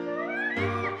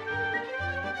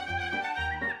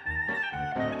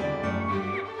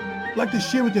I'd like to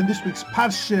share with you in this week's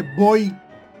Parshas Boy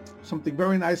something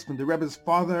very nice from the Rebbe's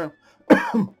father,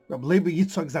 Reb Levi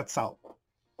Yitzchok Zatzal.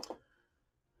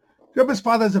 The Rebbe's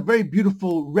father has a very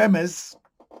beautiful remez,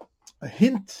 a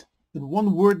hint in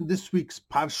one word in this week's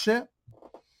Parsha.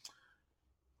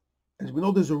 As we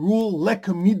know, there's a rule,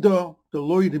 Leka Midah, the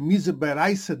Loi de Mize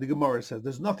Beraisa, the Gemara says.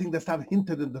 There's nothing that's not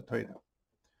hinted in the Torah.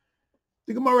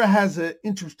 The Gemara has an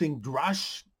interesting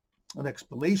drash, an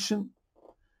explanation,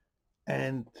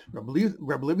 and Rebbe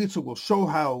Levi Yitzchok will show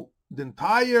how the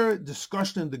entire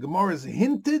discussion in the Gemara is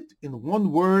hinted in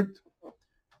one word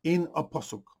in a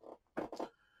pasuk.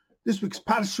 This week's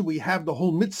Parsha, we have the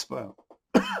whole mitzvah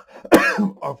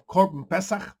of Korban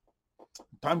Pesach.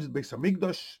 Times at Beis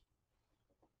Hamikdash,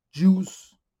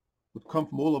 Jews would come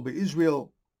from all over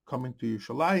Israel, coming to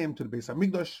Yerushalayim, to the Beis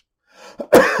Hamikdash,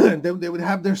 and then they would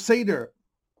have their Seder.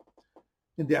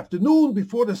 In the afternoon,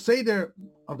 before the Seder,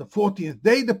 on the 14th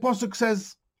day, the pasuk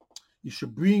says, you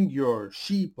should bring your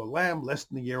sheep or lamb less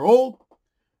than a year old,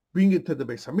 bring it to the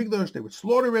Beis Hamikdash, they would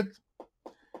slaughter it,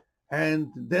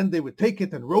 and then they would take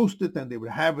it and roast it, and they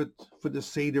would have it for the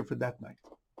Seder for that night.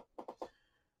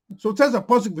 So it says, a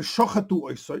pasuk, v'shochatu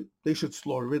oisoi, they should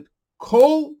slaughter it,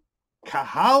 kol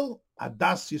kahal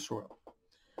adas Yisrael.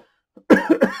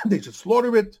 They should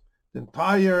slaughter it, the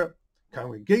entire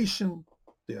congregation,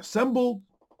 the assembled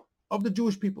of the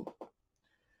Jewish people.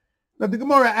 Now the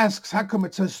Gemara asks, how come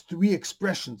it says three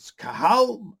expressions,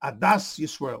 kahal adas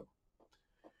Yisrael?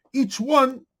 Each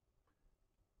one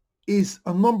is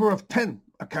a number of 10.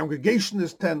 A congregation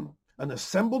is 10, an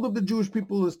assembled of the Jewish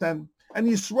people is 10, and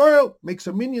Yisrael makes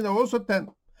a minyan are also 10.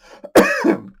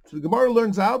 So the Gemara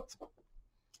learns out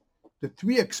the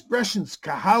three expressions,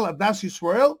 kahal adas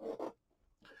Yisrael,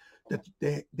 that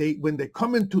they when they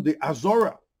come into the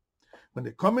Azorah, when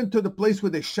they come into the place where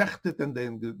they shecht it and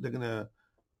they're going to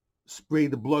spray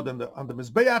the blood on the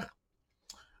Mizbeach,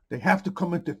 they have to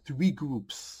come into three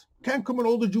groups. Can't come in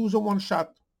all the Jews in one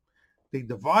shot. They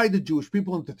divide the Jewish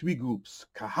people into three groups,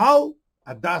 Kahal,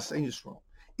 Adas, and Yisrael.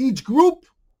 Each group,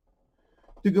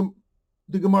 the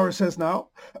Gemara says now,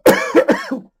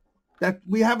 that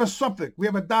we have a suffix, we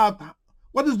have a doubt.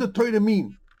 What does the Torah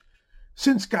mean?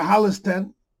 Since Kahal is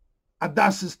 10,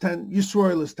 Adas is 10,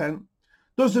 Yisrael is 10,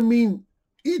 doesn't mean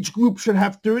each group should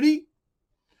have 30,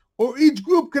 or each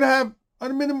group could have a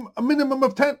minimum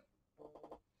of 10.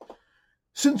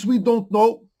 Since we don't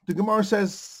know, the Gemara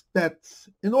says that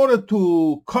in order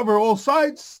to cover all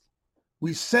sides,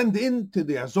 we send in to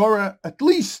the Azorah at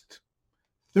least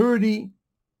 30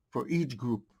 for each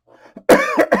group.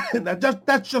 And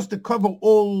that's just to cover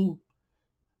all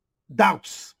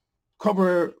doubts,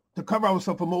 to cover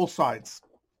ourselves from all sides.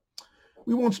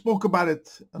 We won't spoke about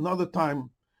it another time.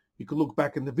 You can look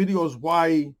back in the videos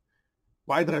why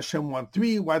did Hashem want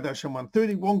 3, why did Hashem want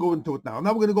 30. We won't go into it now.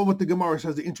 Now we're going to go with the Gemara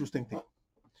says the interesting thing.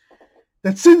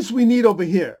 That since we need over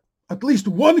here at least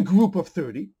one group of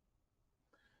 30,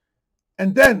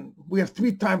 and then we have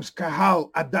 3 times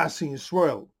Kahal, Adas, and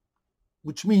Yisrael,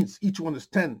 which means each one is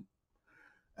 10.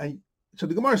 And so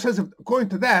the Gemara says, according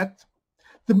to that,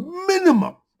 the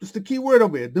minimum, just the key word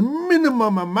over here, the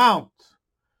minimum amount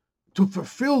to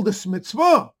fulfill this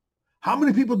mitzvah, how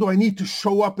many people do I need to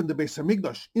show up in the Beis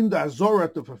Hamikdash, in the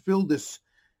Azorah, to fulfill this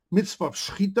mitzvah of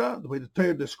Shechita, the way the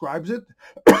Torah describes it?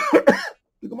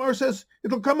 The Gemara says,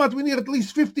 it'll come out, we need at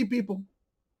least 50 people.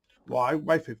 Why?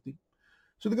 Why 50?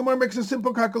 So the Gemara makes a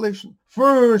simple calculation.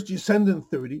 First, you send in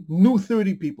 30, new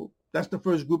 30 people. That's the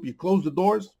first group. You close the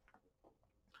doors.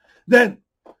 Then,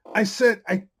 I said,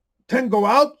 10 go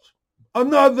out,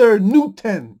 another new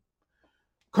 10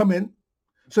 come in.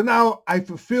 So now I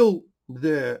fulfill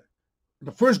the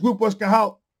first group was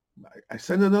Kahal. I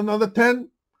send in another 10.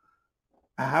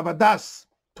 I have Adas.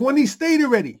 20 stayed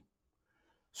already.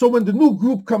 So when the new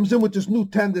group comes in with this new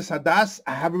 10, this Adas,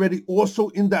 I have already also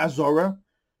in the Azorah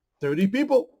 30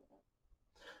 people.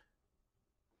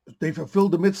 They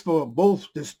fulfilled the mitzvah of both.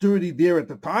 There's 30 there at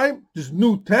the time. There's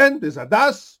new 10. There's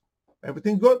Adas.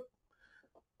 Everything good.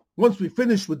 Once we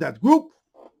finish with that group,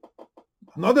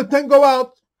 another 10 go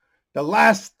out. The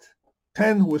last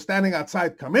 10 who were standing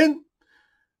outside come in.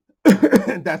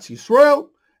 And that's Yisrael.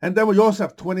 And then we also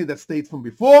have 20 that stayed from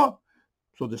before.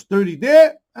 So there's 30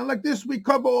 there. And like this, we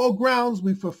cover all grounds.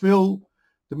 We fulfill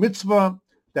the mitzvah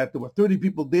that there were 30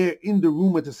 people there in the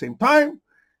room at the same time.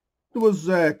 There was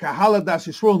Kahal Adas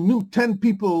Yisrael, new 10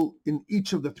 people in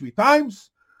each of the 3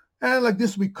 times. And like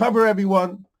this, we cover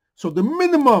everyone. So the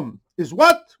minimum is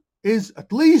what? Is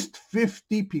at least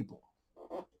 50 people.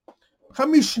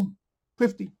 Chamishim,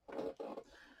 50.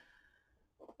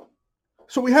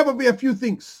 So we have a few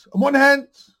things. On one hand,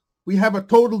 we have a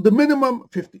total, the minimum,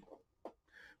 50.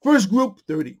 First group,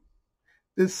 30.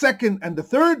 The second and the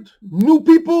third new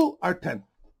people are 10.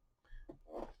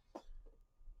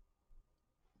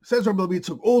 Says Rebbe Levi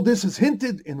Yitzchok, all this is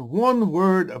hinted in one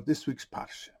word of this week's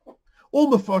Parsha. All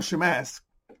Mefarshim ask,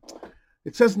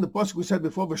 it says in the pasuk we said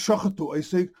before, V'shachatu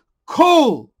Isaac,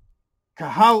 Kol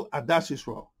Kahal Adas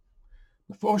Yisrael.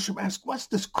 Mefarshim ask, what's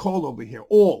this kol over here?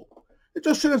 All. It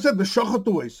just should have said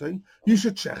V'shachatu Isaac. You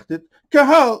should check it.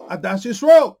 Kahal Adas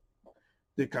Yisrael.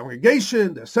 The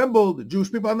congregation, the assembled, the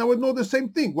Jewish people, and I would know the same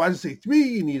thing. Why does it say 3?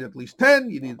 You need at least 10.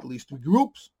 You need at least 3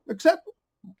 groups, etc.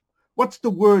 What's the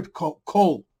word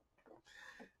kol?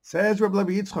 Says Reb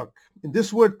Levi Yitzchok, in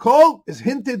this word kol is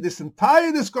hinted this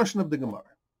entire discussion of the Gemara.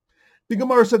 The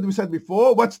Gemara said, we said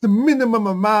before, what's the minimum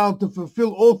amount to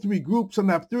fulfill all 3 groups and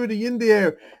have 30 in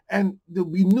there, and there'll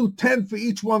be new 10 for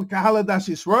each one, Kahal Adas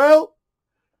Yisrael?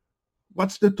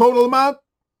 What's the total amount?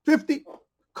 50.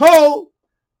 Kol,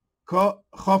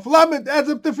 Chaf Lamed adds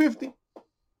up to 50.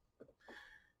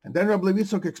 And then Rabbi Levi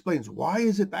Yitzchok explains, why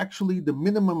is it actually the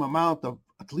minimum amount of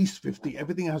at least 50?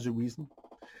 Everything has a reason.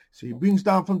 So he brings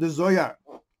down from the Zohar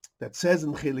that says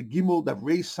in Chelek Gimel, that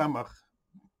Reis Samach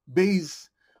Beis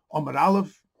Omer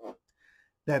Aleph,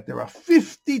 that there are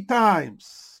 50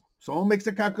 times, someone makes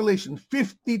a calculation,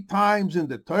 50 times in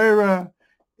the Torah,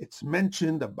 it's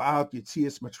mentioned about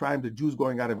Yetzias Mitzrayim, the Jews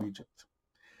going out of Egypt.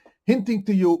 Hinting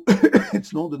to you,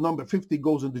 it's known the number 50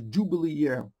 goes in the Jubilee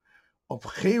year of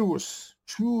Cherus,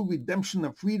 true redemption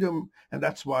and freedom, and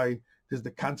that's why there's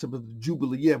the concept of the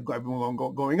Jubilee year of everyone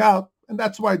going out, and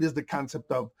that's why there's the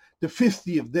concept of the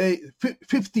 50th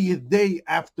day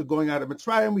after going out of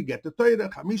Mitzrayim, we get the Torah,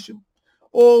 Chamishim,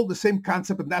 all the same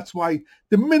concept, and that's why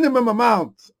the minimum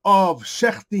amount of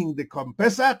shechting the Korban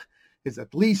Pesach is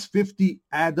at least 50,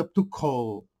 add up to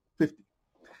Kol, 50.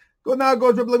 Now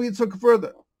goes Rebbe Levi Yitzchok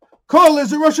further. Kol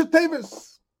is a Rosh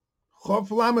Tevis.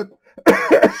 Chof Lamed.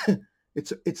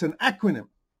 It's an acronym.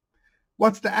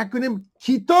 What's the acronym?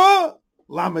 Kito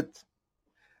Lamed.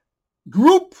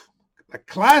 Group, a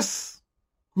class,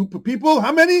 group of people.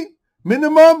 How many?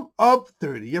 Minimum of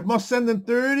 30. You must send in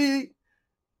 30.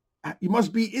 You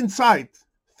must be inside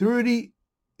 30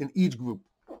 in each group.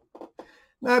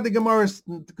 Now the Gemara says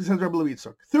Rebbe Levi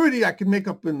Yitzchok, 30 I can make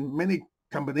up in many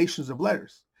combinations of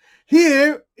letters.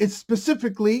 Here it's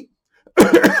specifically,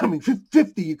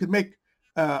 50 you could make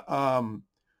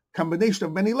combination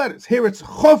of many letters. Here it's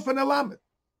Chof and a Lamed.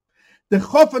 The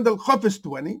Chof and the Chof is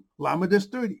 20, Lamed is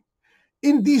 30.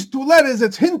 In these 2 letters,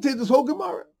 it's hinted this whole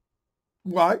Gemara.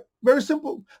 Why? Very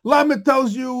simple. Lamed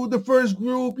tells you the first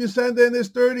group you send in is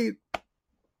 30.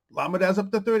 Lamed adds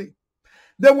up to 30.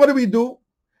 Then what do?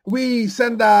 We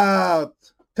send out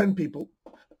 10 people.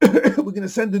 We're going to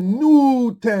send a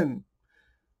new 10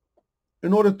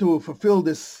 in order to fulfill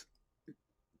this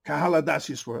Kahal Adas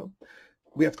Yisrael.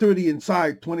 We have 30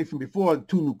 inside, 20 from before, and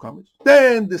 2 newcomers.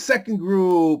 Then the second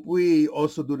group, we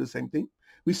also do the same thing.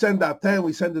 We send out 10,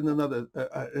 we send in another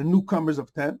newcomers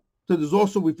of 10. So there's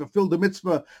also, we fulfill the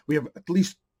mitzvah, we have at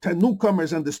least 10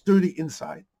 newcomers and there's 30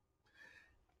 inside.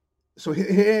 So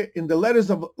here in the letters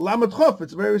of Lamed Chof,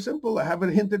 it's very simple. I have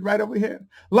it hinted right over here.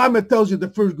 Lamed tells you the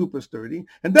first group is 30.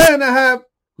 And then I have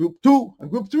group 2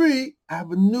 and group 3, I have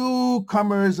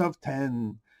newcomers of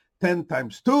 10. 10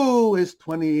 times 2 is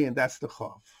 20, and that's the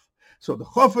Chof. So the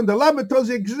Chof and the Lamed tells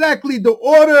you exactly the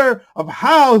order of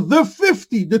how the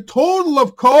 50, the total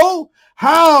of Kol,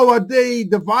 how are they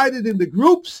divided in the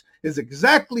groups, is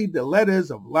exactly the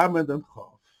letters of Lamed and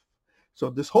Chof. So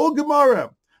this whole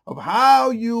Gemara of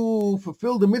how you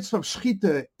fulfill the mitzvah of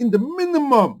Shechita in the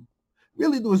minimum,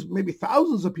 really there was maybe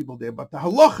thousands of people there, but the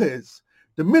halacha is,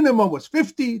 the minimum was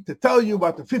 50, to tell you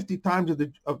about the 50 times of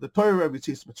the Torah of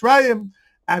Yetzias Mitzrayim,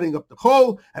 adding up the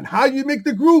Chol, and how you make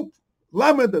the group,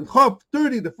 Lamed and Chof,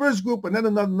 30, the first group, and then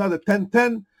another 10,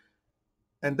 10,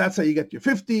 and that's how you get your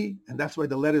 50, and that's why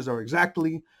the letters are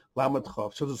exactly Lamed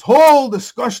Chof. So this whole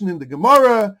discussion in the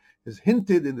Gemara is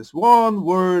hinted in this one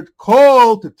word,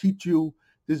 Kol, to teach you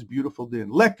this beautiful din.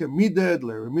 Leka mided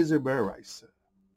le remizer beraisa.